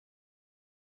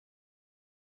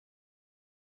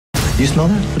You smell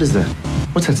that? What is that?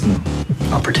 What's that smell?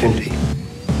 Opportunity.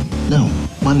 No,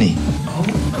 money.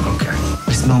 Oh, okay.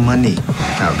 I smell money.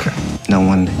 Okay. No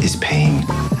one is paying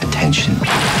attention.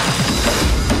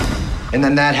 And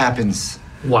then that happens.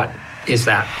 What is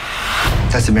that?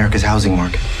 That's America's housing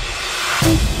market.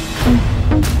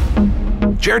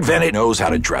 Jared Vennett knows how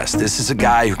to dress. This is a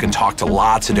guy who can talk to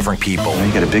lots of different people.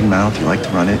 You got a big mouth, you like to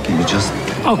run it. Can you just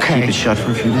keep it shut for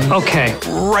a few days? Okay.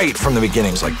 Right from the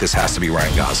beginnings, like this has to be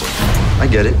Ryan Gosling. I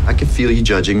get it. I can feel you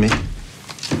judging me.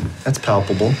 That's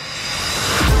palpable.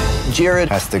 Jared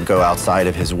has to go outside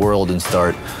of his world and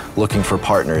start looking for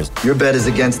partners. Your bet is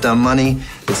against dumb money.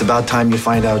 It's about time you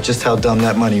find out just how dumb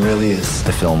that money really is.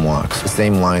 The film walks the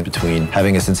same line between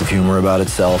having a sense of humor about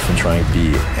itself and trying to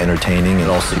be entertaining and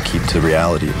also keep to the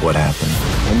reality of what happened.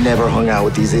 I never hung out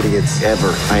with these idiots, ever.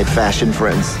 I had fashion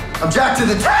friends. I'm jacked to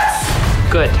the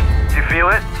test! Good. Do you feel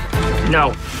it?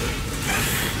 No.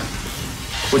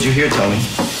 What'd you hear, Tony?